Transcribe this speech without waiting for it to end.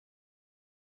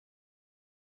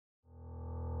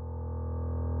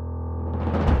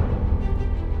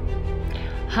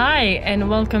Hi, and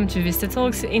welcome to Vista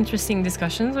Talks, interesting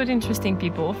discussions with interesting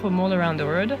people from all around the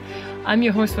world. I'm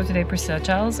your host for today, Priscilla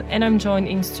Charles, and I'm joined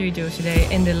in studio today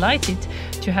and delighted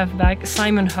to have back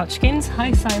Simon Hodgkins.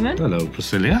 Hi, Simon. Hello,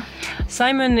 Priscilla.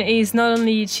 Simon is not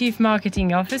only Chief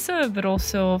Marketing Officer, but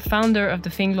also founder of the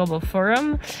Think Global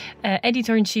Forum,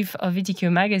 Editor-in-Chief of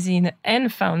VTQ Magazine,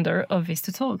 and founder of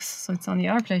Vista Talks. So it's only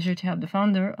our pleasure to have the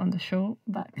founder on the show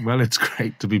back. Well, it's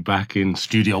great to be back in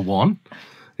Studio One.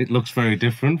 It looks very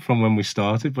different from when we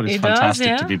started, but it's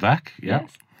fantastic to be back. Yeah.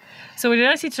 Yes. So we're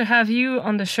delighted to have you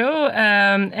on the show,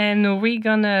 and we're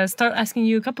going to start asking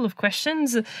you a couple of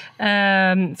questions. So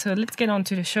let's get on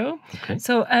to the show. Okay.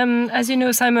 So as you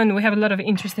know, Simon, we have a lot of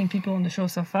interesting people on the show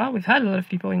so far. We've had a lot of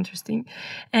people interesting.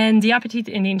 And the appetite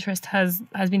and the interest has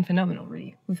been phenomenal,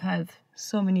 really. We've had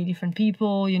so many different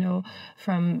people, you know,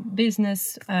 from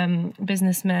businessmen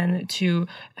to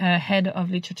head of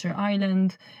Literature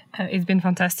Ireland. It's been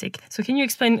fantastic. So can you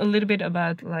explain a little bit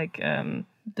about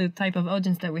the type of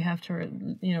audience that we have to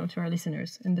our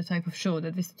listeners and the type of show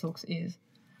that Vista Talks is?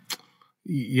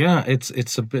 Yeah, it's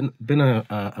been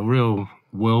a real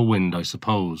whirlwind, I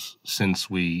suppose, since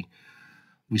we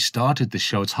started this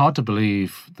show. It's hard to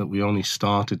believe that we only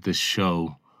started this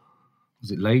show. Was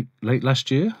it late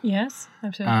last year? Yes,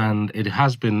 absolutely. And it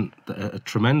has been a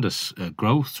tremendous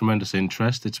growth, tremendous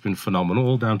interest. It's been phenomenal,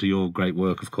 all down to your great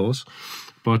work, of course.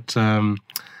 But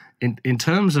in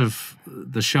terms of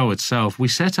the show itself, we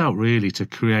set out really to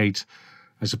create,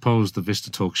 I suppose, the Vista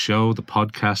Talk show, the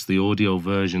podcast, the audio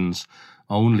versions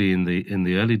only in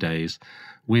the early days,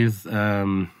 with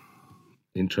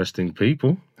interesting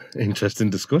people, interesting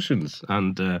discussions,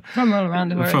 and from all around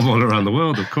the world. From all around the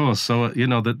world, of course. So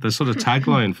the sort of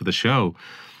tagline for the show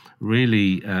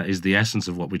really is the essence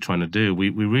of what we're trying to do. We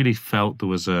really felt there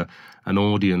was an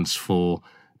audience for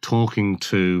talking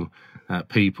to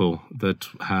people that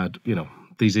had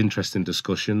these interesting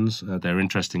discussions. They're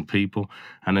interesting people,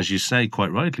 and as you say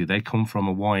quite rightly, they come from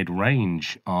a wide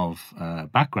range of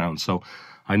backgrounds. So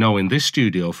I know in this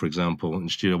studio, for example, in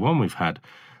Studio One, we've had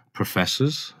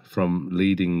professors from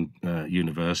leading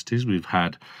universities. We've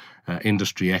had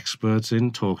industry experts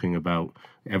in talking about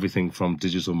everything from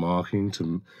digital marketing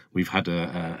to we've had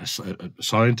a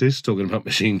scientist talking about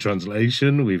machine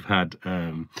translation. We've had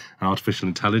artificial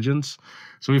intelligence.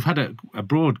 So we've had a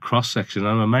broad cross-section.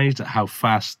 I'm amazed at how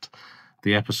fast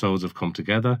the episodes have come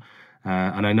together.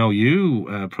 And I know you,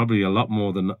 probably a lot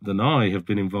more than I, have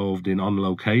been involved in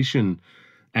on-location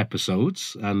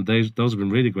episodes, and those have been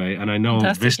really great. And I know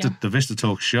the Vista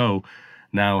Talk show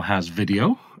now has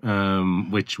video,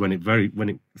 which when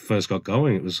it first got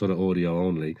going, it was sort of audio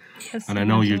only. Yes, and I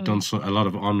know you've done a lot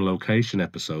of on-location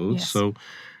episodes. Yes. So,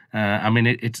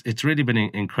 it's really been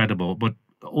incredible. But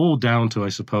all down to, I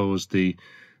suppose, the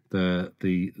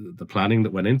planning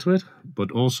that went into it, but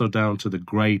also down to the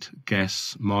great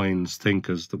guests, minds,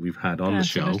 thinkers that we've had on the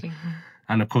show.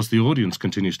 And of course, the audience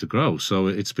continues to grow. So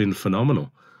it's been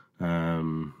phenomenal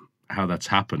how that's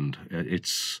happened.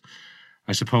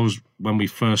 I suppose, when we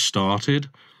first started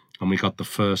and we got the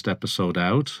first episode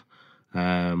out,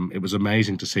 it was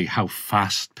amazing to see how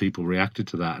fast people reacted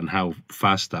to that and how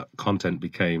fast that content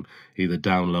became either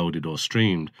downloaded or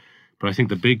streamed. But I think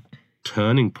the big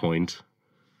turning point,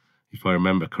 if I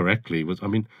remember correctly, was,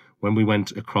 when we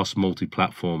went across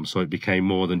multi-platform, so it became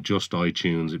more than just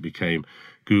iTunes, it became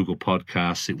Google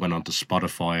Podcasts, it went on to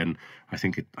Spotify, and I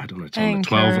think it's on the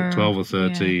 12 or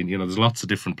 13. Yeah. There's lots of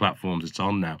different platforms it's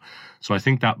on now. So I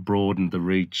think that broadened the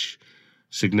reach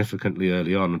significantly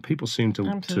early on, and people seem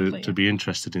to be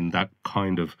interested in that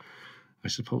kind of, I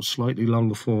suppose, slightly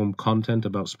longer form content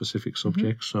about specific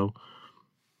subjects. Mm-hmm.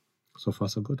 So far,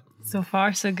 so good. So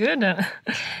far, so good.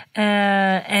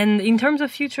 And in terms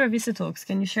of future Vista Talks,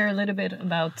 can you share a little bit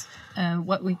about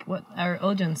what our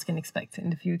audience can expect in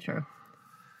the future?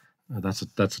 That's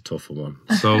a tougher one.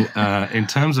 So in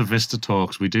terms of Vista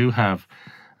Talks, we do have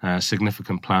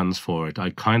significant plans for it.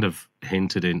 I kind of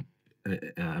hinted in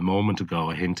a moment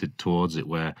ago, I hinted towards it,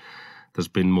 where there's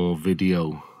been more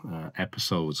video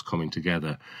episodes coming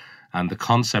together. And the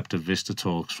concept of Vista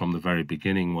Talks from the very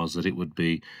beginning was that it would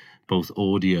be both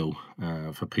audio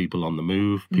for people on the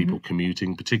move, people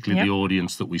commuting, particularly the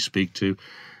audience that we speak to.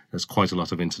 There's quite a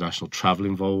lot of international travel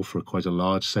involved for quite a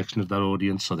large section of that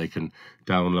audience, so they can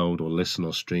download or listen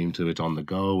or stream to it on the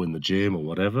go, in the gym or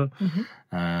whatever,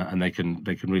 and they can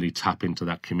really tap into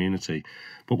that community.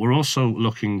 But we're also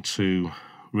looking to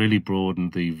really broaden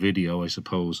the video, I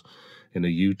suppose. In a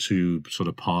YouTube sort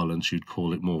of parlance, you'd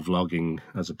call it more vlogging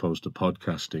as opposed to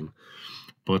podcasting.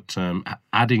 But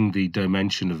adding the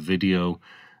dimension of video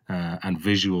and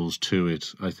visuals to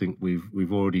it. I think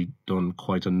we've already done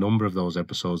quite a number of those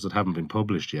episodes that haven't been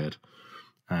published yet.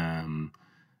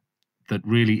 That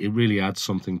really adds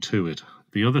something to it.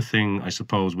 The other thing, I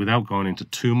suppose, without going into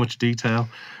too much detail,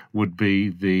 would be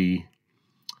the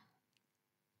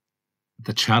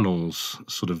channels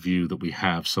sort of view that we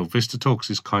have. So Vista Talks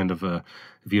is kind of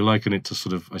if you liken it to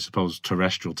sort of, I suppose,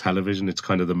 terrestrial television, it's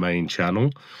kind of the main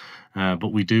channel.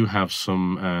 But we do have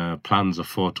some plans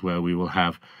afoot where we will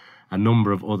have a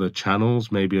number of other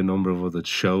channels, maybe a number of other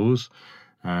shows.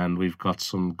 And we've got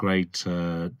some great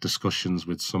discussions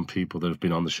with some people that have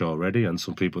been on the show already and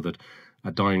some people that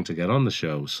are dying to get on the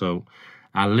show. So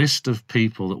our list of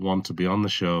people that want to be on the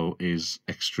show is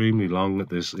extremely long at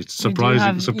this. It's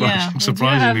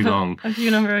surprisingly long. A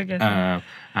few number of guests.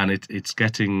 And it's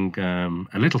getting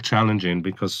a little challenging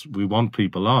because we want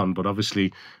people on, but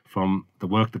obviously from the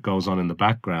work that goes on in the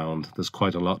background, there's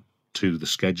quite a lot to the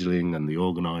scheduling and the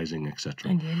organising,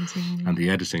 etc. And the editing. And the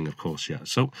editing, of course, yeah.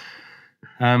 So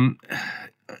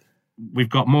we've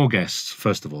got more guests,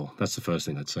 first of all. That's the first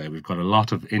thing I'd say. We've got a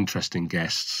lot of interesting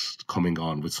guests coming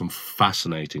on with some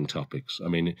fascinating topics. I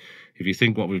mean, if you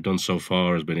think what we've done so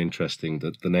far has been interesting,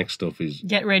 the next stuff is...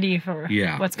 Get ready for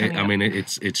what's coming up. I mean,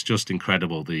 it's just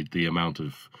incredible, the amount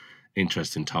of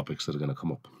interesting topics that are going to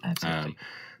come up. Absolutely.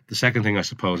 The second thing, I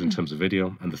suppose, in terms of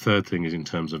video, and the third thing is in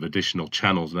terms of additional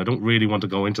channels. And I don't really want to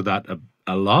go into that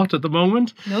a lot at the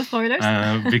moment. No spoilers.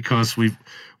 Because we're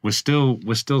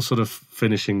still sort of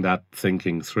finishing that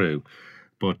thinking through.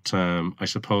 But I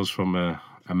suppose from a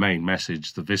main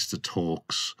message, the Vista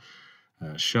Talks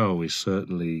show is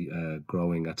certainly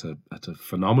growing at a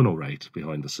phenomenal rate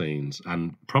behind the scenes.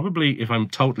 And probably, if I'm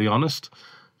totally honest,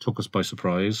 took us by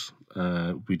surprise.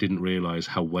 We didn't realise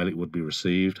how well it would be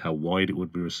received, how wide it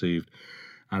would be received,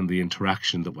 and the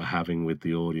interaction that we're having with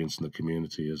the audience and the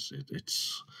community is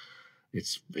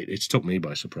it's took me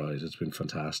by surprise. It's been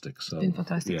fantastic. So it's been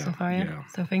fantastic so far. Yeah.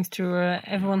 So thanks to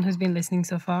everyone who's been listening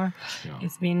so far. Yeah.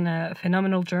 It's been a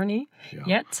phenomenal journey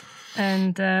yet.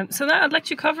 And so now I'd like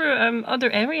to cover other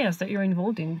areas that you're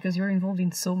involved in, because you're involved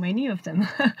in so many of them.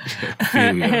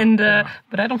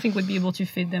 But I don't think we'd be able to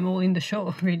fit them all in the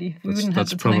show. Really,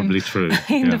 that's probably true.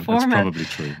 In the format. That's probably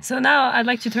true. So now I'd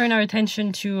like to turn our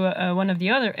attention to one of the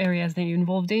other areas that you're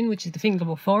involved in, which is the Think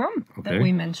Global Forum that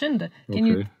we mentioned. Can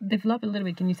you develop a little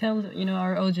bit? Can you tell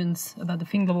our audience about the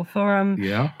Think Global Forum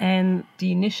and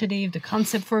the initiative, the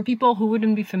concept, for people who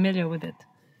wouldn't be familiar with it?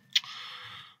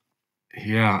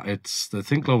 Yeah, it's the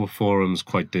Think Global Forum is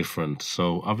quite different.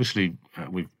 So obviously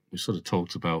we sort of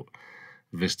talked about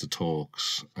Vista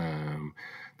Talks.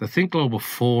 The Think Global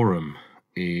Forum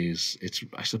it's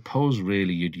I suppose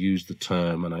really you'd use the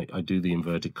term, and I do the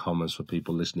inverted commas for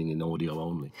people listening in audio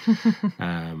only,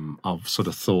 of sort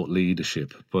of thought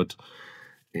leadership, but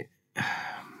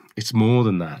it's more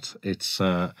than that. It's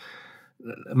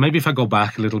maybe if I go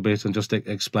back a little bit and just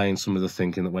explain some of the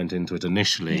thinking that went into it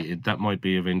initially, that might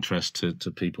be of interest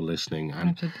to people listening.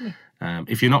 And absolutely.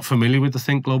 If you're not familiar with the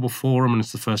Think Global Forum and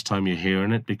it's the first time you're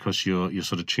hearing it because you're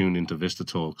sort of tuned into Vista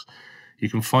Talks, you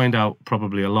can find out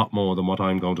probably a lot more than what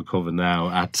I'm going to cover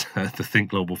now at the Think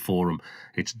Global Forum.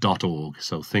 It's .org,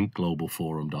 so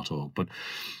thinkglobalforum.org. But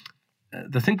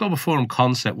the Think Global Forum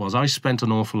concept was I spent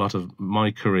an awful lot of my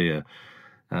career,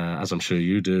 as I'm sure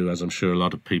you do, as I'm sure a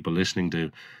lot of people listening do,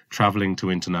 traveling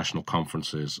to international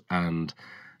conferences. And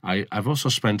I've also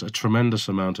spent a tremendous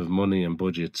amount of money and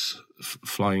budgets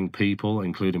flying people,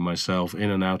 including myself,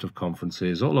 in and out of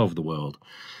conferences all over the world.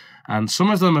 And some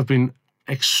of them have been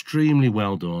extremely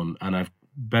well done, and I've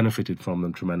benefited from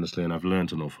them tremendously, and I've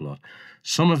learned an awful lot.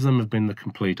 Some of them have been the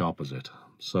complete opposite.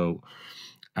 So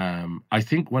I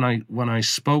think when I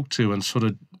spoke to and sort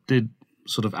of did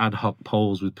sort of ad hoc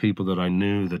polls with people that I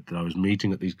knew that I was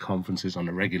meeting at these conferences on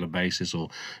a regular basis, or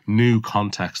new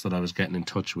contacts that I was getting in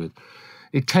touch with,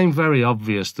 it came very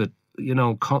obvious that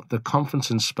the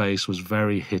conferencing space was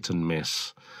very hit and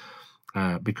miss.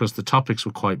 Because the topics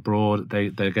were quite broad,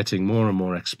 they're getting more and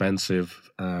more expensive,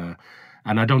 and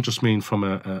I don't just mean from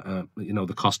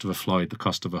the cost of a flight, the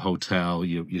cost of a hotel.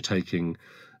 You're taking,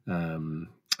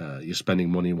 you're spending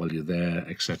money while you're there,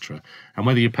 etc. And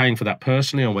whether you're paying for that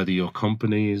personally or whether your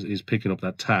company is picking up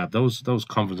that tab, those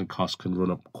conferencing costs can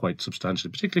run up quite substantially.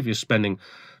 Particularly if you're spending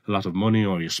a lot of money,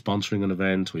 or you're sponsoring an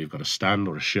event, or you've got a stand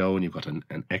or a show, and you've got an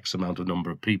X amount of number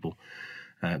of people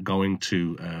going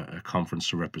to a conference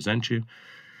to represent you.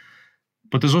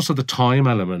 But there's also the time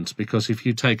element, because if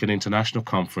you take an international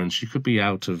conference, you could be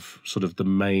out of sort of the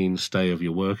mainstay of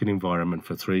your working environment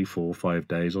for 3, 4, 5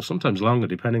 days, or sometimes longer,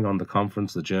 depending on the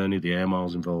conference, the journey, the air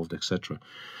miles involved, etc.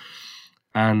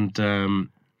 And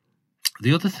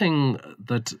the other thing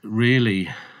that really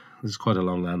this is quite a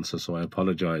long answer, so I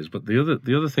apologise. But the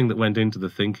other thing that went into the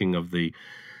thinking of the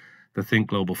Think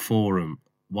Global Forum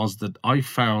was that I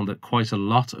found that quite a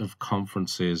lot of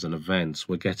conferences and events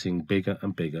were getting bigger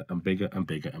and bigger and bigger and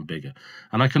bigger and bigger.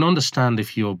 And I can understand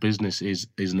if your business is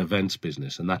an events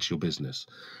business and that's your business.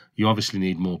 You obviously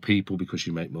need more people because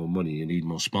you make more money. You need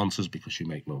more sponsors because you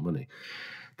make more money.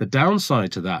 The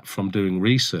downside to that from doing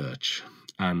research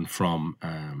and from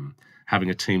having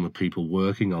a team of people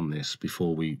working on this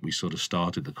before we sort of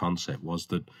started the concept was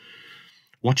that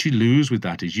what you lose with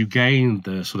that is you gain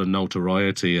the sort of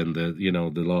notoriety and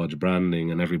the large branding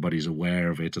and everybody's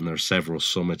aware of it. And there are several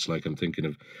summits, like I'm thinking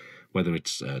of whether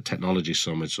it's technology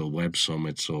summits or web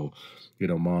summits or,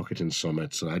 marketing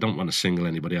summits. I don't want to single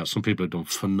anybody out. Some people have done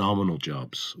phenomenal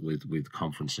jobs with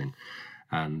conferencing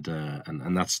and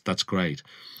that's great.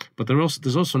 But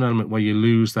there's also an element where you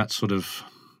lose that sort of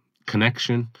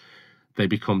connection. They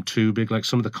become too big. Like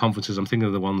some of the conferences, I'm thinking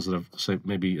of the ones that I've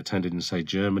maybe attended in, say,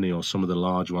 Germany or some of the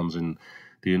large ones in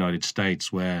the United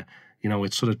States where,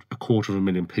 it's sort of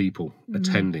 250,000 people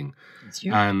attending.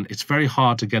 And it's very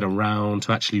hard to get around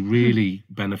to actually really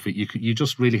benefit. You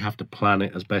just really have to plan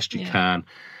it as best you can.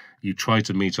 You try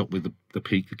to meet up with the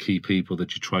key people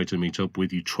that you try to meet up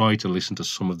with. You try to listen to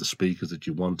some of the speakers that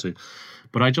you want to.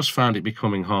 But I just found it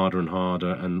becoming harder and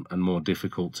harder and more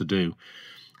difficult to do.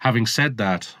 Having said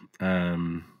that,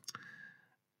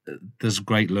 there's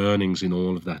great learnings in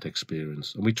all of that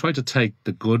experience. And we try to take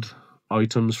the good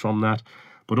items from that,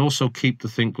 but also keep the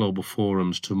Think Global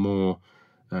forums to more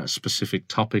specific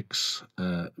topics,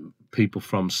 people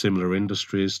from similar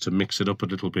industries, to mix it up a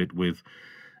little bit with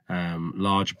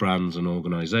large brands and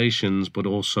organizations, but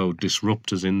also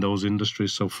disruptors in those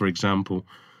industries. So, for example,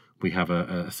 we have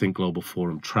a Think Global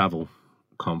Forum travel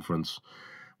conference,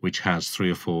 which has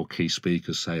 3 or 4 key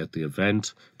speakers, say, at the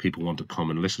event. People want to come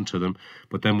and listen to them.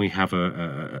 But then we have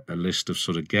a list of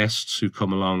sort of guests who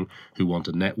come along who want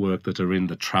a network that are in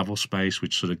the travel space,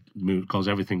 which sort of goes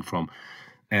everything from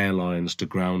airlines to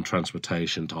ground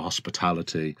transportation to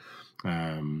hospitality.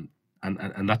 And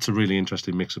that's a really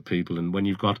interesting mix of people. And when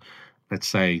you've got, let's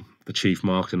say, the chief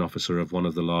marketing officer of one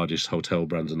of the largest hotel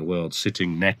brands in the world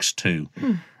sitting next to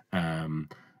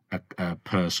a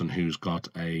person who's got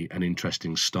an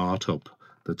interesting startup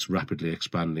that's rapidly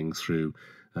expanding through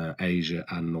Asia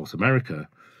and North America,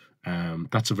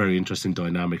 that's a very interesting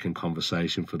dynamic and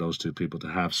conversation for those two people to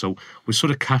have. So we're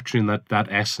sort of capturing that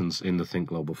essence in the Think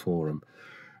Global Forum.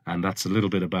 And that's a little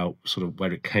bit about sort of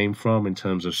where it came from in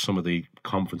terms of some of the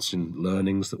conferencing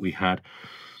learnings that we had.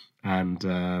 And,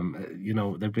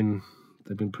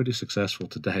 they've been pretty successful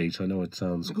to date. I know it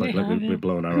sounds quite like we're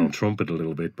blowing our own trumpet a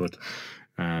little bit, but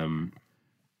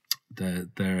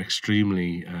they're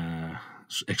extremely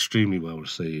well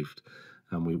received,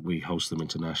 and we host them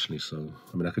internationally. So,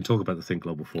 I mean, I can talk about the Think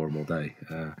Global Forum all day,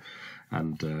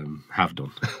 and have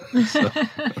done.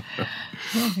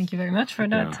 Well, thank you very much for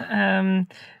that.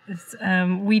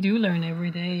 We do learn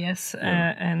every day, yes,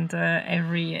 and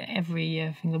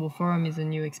every Think Global Forum is a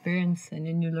new experience and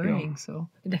a new learning. So,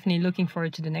 definitely looking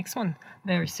forward to the next one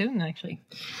very soon, actually.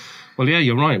 Well, yeah,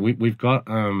 you're right. We've got.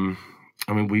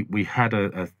 We had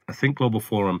a Think Global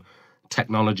Forum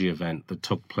technology event that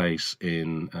took place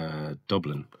in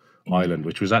Dublin, Ireland,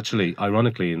 which was actually,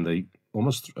 ironically, in the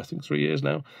almost, I think, 3 years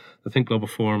now, the Think Global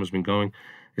Forum has been going.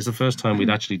 It's the first time we'd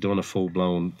actually done a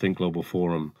full-blown Think Global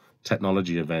Forum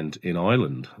technology event in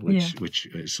Ireland, which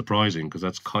is surprising because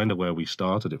that's kind of where we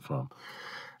started it from.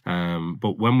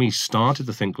 But when we started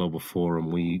the Think Global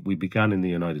Forum, we began in the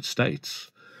United States.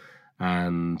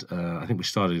 And I think we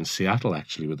started in Seattle,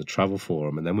 actually, with the Travel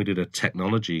Forum. And then we did a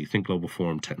Think Global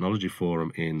Forum technology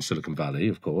forum in Silicon Valley,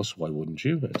 of course. Why wouldn't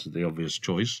you? It's the obvious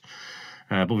choice.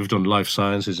 But we've done life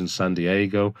sciences in San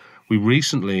Diego. We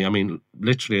recently,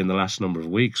 literally in the last number of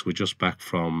weeks, we're just back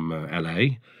from LA.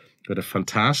 We had a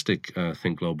fantastic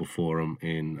Think Global Forum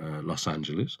in Los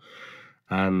Angeles.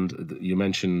 And you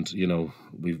mentioned,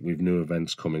 we've new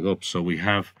events coming up. So we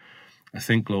have a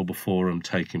Think Global Forum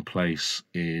taking place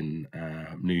in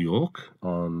New York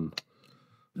on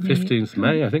 15th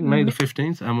May, I think, May the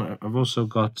 15th. And I've also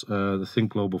got the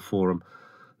Think Global Forum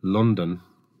London.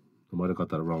 I might have got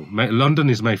that wrong. London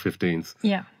is May 15th.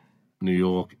 Yeah. New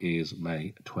York is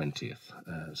May 20th.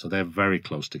 So they're very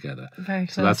close together. Very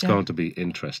close, so that's going to be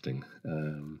interesting.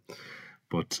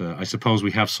 But I suppose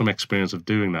we have some experience of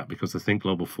doing that because the Think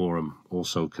Global Forum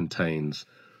also contains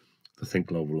the Think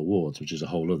Global Awards, which is a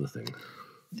whole other thing.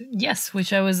 Yes,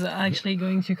 which I was actually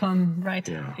going to come right.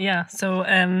 Yeah. So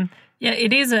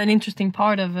it is an interesting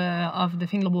part of the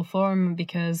Think Global Forum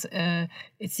because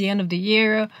it's the end of the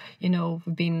year. You know,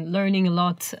 we've been learning a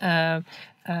lot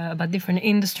about different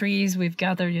industries. We've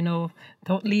gathered,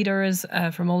 thought leaders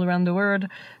from all around the world.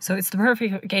 So it's the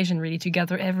perfect occasion, really, to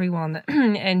gather everyone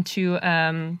and to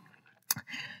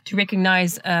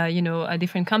recognize,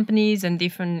 different companies and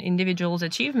different individuals'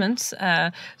 achievements.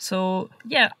 The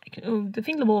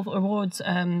Think Global Awards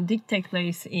did take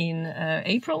place in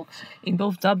April in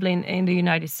both Dublin and the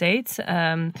United States.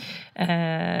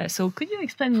 So could you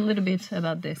explain a little bit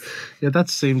about this? Yeah, that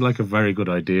seemed like a very good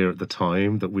idea at the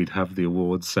time, that we'd have the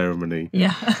awards ceremony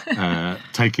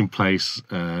taking place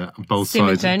both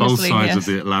sides of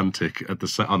the Atlantic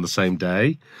on the same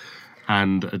day.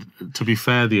 And to be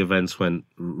fair, the events went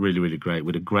really, really great. We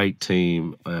had a great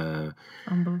team. On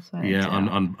both sides.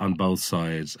 On both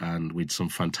sides. And we had some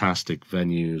fantastic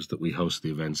venues that we hosted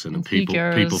the events in. And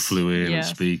people flew in, and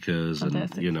speakers,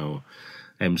 fantastic. And,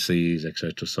 MCs,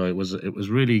 etc. So it was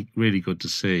really, really good to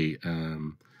see.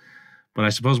 But I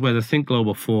suppose where the Think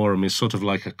Global Forum is sort of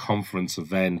like a conference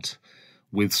event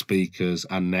with speakers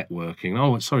and networking.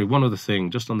 Oh, sorry, one other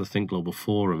thing, just on the Think Global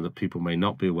Forum that people may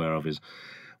not be aware of is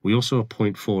we also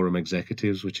appoint forum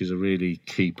executives, which is a really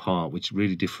key part, which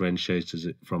really differentiates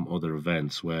it from other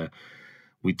events where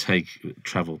we take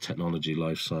travel, technology,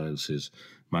 life sciences,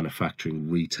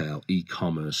 manufacturing, retail,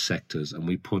 e-commerce sectors, and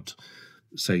we put,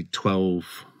 say,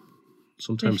 12,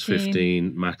 sometimes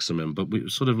 15 maximum, but we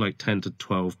sort of like 10 to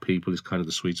 12 people is kind of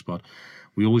the sweet spot.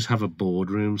 We always have a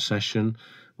boardroom session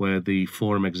where the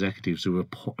forum executives who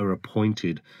are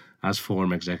appointed as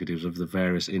forum executives of the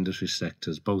various industry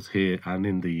sectors, both here and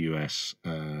in the US,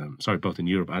 both in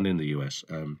Europe and in the US,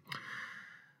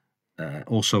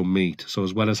 also meet. So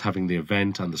as well as having the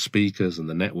event and the speakers and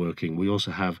the networking, we also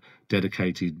have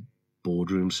dedicated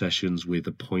boardroom sessions with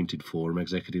appointed forum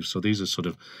executives. So these are sort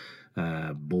of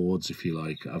boards, if you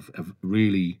like, of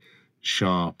really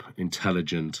sharp,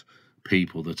 intelligent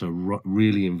people that are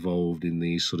really involved in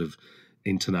these sort of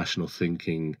international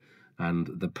thinking.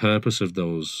 And the purpose of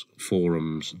those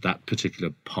forums, that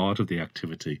particular part of the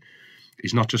activity,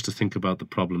 is not just to think about the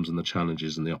problems and the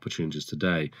challenges and the opportunities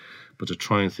today, but to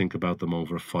try and think about them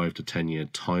over a 5 to 10 year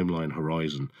timeline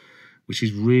horizon, which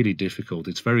is really difficult.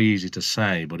 It's very easy to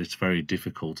say, but it's very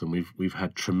difficult. And we've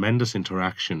had tremendous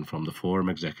interaction from the forum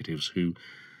executives who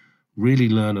really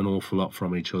learn an awful lot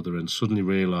from each other and suddenly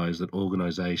realize that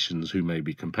organizations who may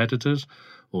be competitors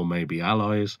or may be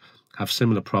allies have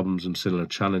similar problems and similar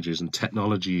challenges, and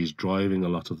technology is driving a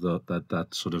lot of that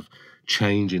sort of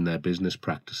change in their business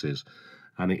practices.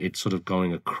 And it's sort of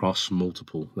going across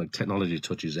multiple, like technology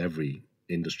touches every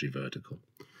industry vertical.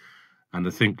 And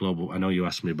the Think Global, I know you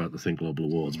asked me about the Think Global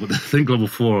Awards, but the Think Global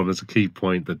Forum is a key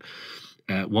point that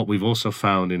what we've also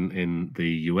found in the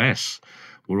US,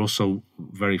 we're also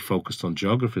very focused on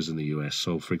geographies in the US.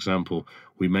 So, for example,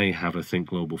 we may have a Think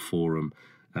Global Forum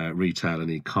retail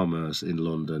and e-commerce in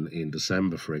London in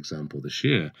December, for example, this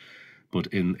year. But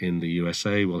in the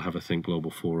USA, we'll have a Think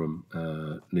Global Forum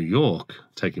New York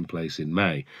taking place in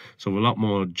May. So we're a lot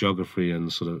more geography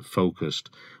and sort of focused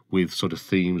with sort of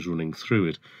themes running through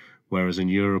it. Whereas in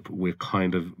Europe, we're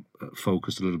kind of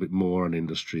focused a little bit more on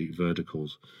industry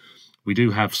verticals. We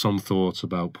do have some thoughts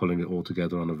about pulling it all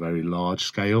together on a very large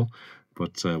scale,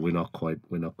 but we're not quite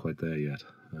there yet.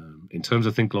 In terms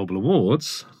of Think Global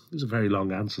Awards, these are very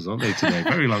long answers, aren't they today?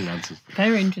 Very long answers.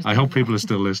 Very interesting. I hope people are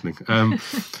still listening.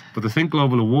 But the Think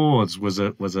Global Awards was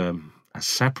a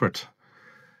separate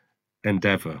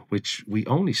endeavor, which we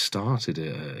only started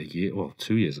a year,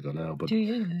 2 years ago now. But 2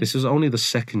 years. This is only the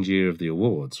second year of the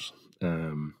awards.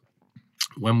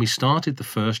 When we started the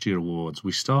first year awards,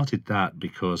 we started that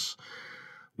because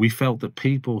we felt that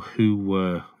people who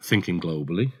were thinking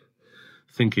globally,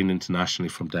 thinking internationally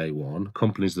from day one,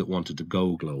 companies that wanted to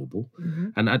go global,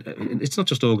 and it's not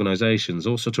just organizations,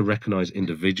 also to recognize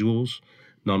individuals,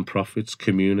 non-profits,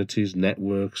 communities,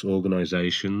 networks,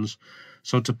 organizations.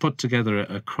 So to put together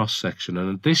a cross-section.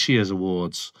 And at this year's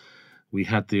awards, we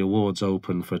had the awards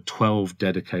open for 12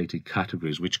 dedicated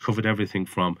categories, which covered everything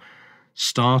from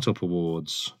startup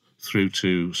awards through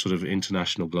to sort of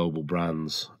international global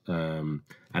brands, and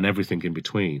everything in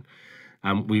between.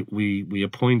 And we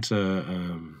appoint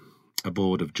a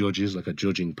board of judges, like a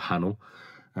judging panel,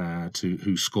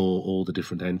 who score all the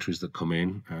different entries that come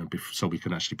in, so we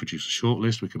can actually produce a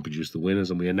shortlist. We can produce the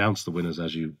winners, and we announce the winners,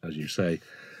 as you say,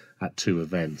 at 2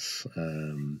 events,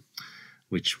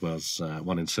 which was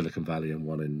one in Silicon Valley and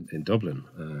one in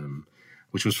Dublin,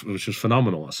 which was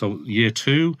phenomenal. So year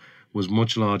 2, was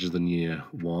much larger than year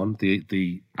one.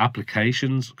 The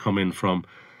applications come in from,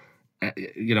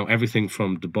 everything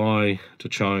from Dubai to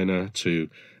China to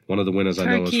one of the winners I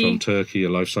know is from Turkey, a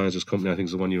life sciences company, I think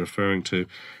is the one you're referring to.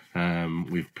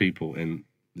 We've people in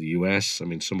the US. I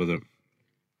mean, some of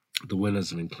the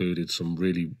winners have included some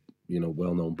really,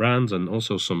 well-known brands, and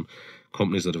also some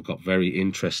companies that have got very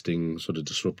interesting sort of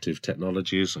disruptive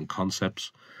technologies and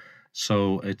concepts.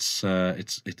 So it's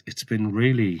been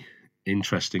really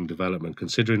interesting development,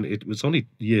 considering it was only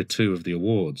year two of the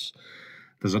awards.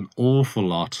 There's an awful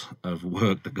lot of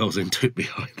work that goes into it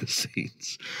behind the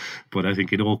scenes, but I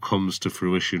think it all comes to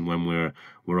fruition when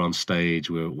we're on stage,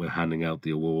 we're handing out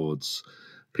the awards.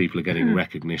 People are getting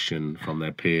recognition from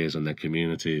their peers and their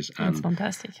communities. That's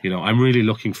fantastic. I'm really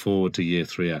looking forward to year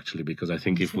three, actually, because I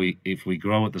think if we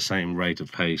grow at the same rate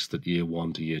of pace that year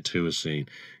one to year two has seen,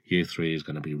 year three is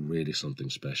going to be really something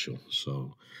special.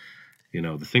 So,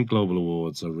 the Think Global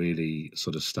Awards are really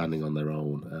sort of standing on their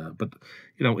own. But,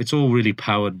 it's all really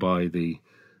powered by the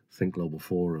Think Global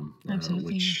Forum,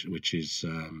 which is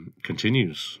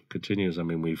continues. I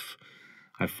mean,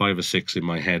 I have 5 or 6 in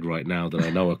my head right now that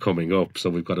I know are coming up. So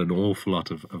we've got an awful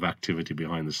lot of activity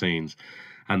behind the scenes.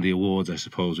 And the awards, I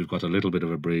suppose, we've got a little bit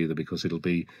of a breather because it'll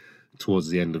be towards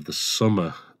the end of the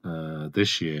summer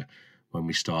this year when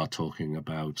we start talking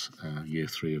about year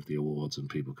three of the awards and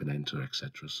people can enter,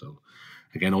 etc. So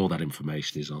again, all that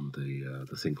information is on the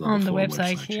Think Global on the Forum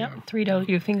website. Yeah,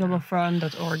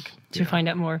 www.thinkglobalforum.org to find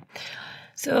out more.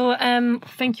 So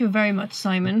thank you very much,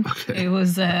 Simon. Okay. It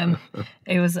was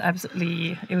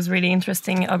really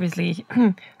interesting. Obviously,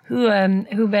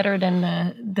 who better than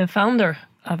the founder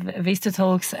of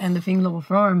VistaTalks and the Think Global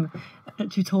Forum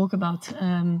to talk about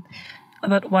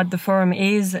what the forum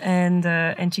is and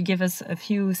to give us a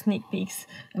few sneak peeks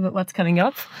about what's coming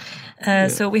up.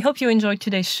 So we hope you enjoyed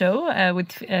today's show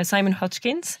with Simon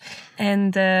Hodgkins,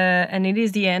 and it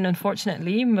is the end,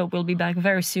 unfortunately, but we'll be back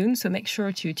very soon. So make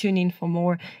sure to tune in for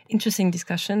more interesting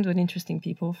discussions with interesting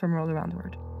people from all around the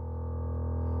world.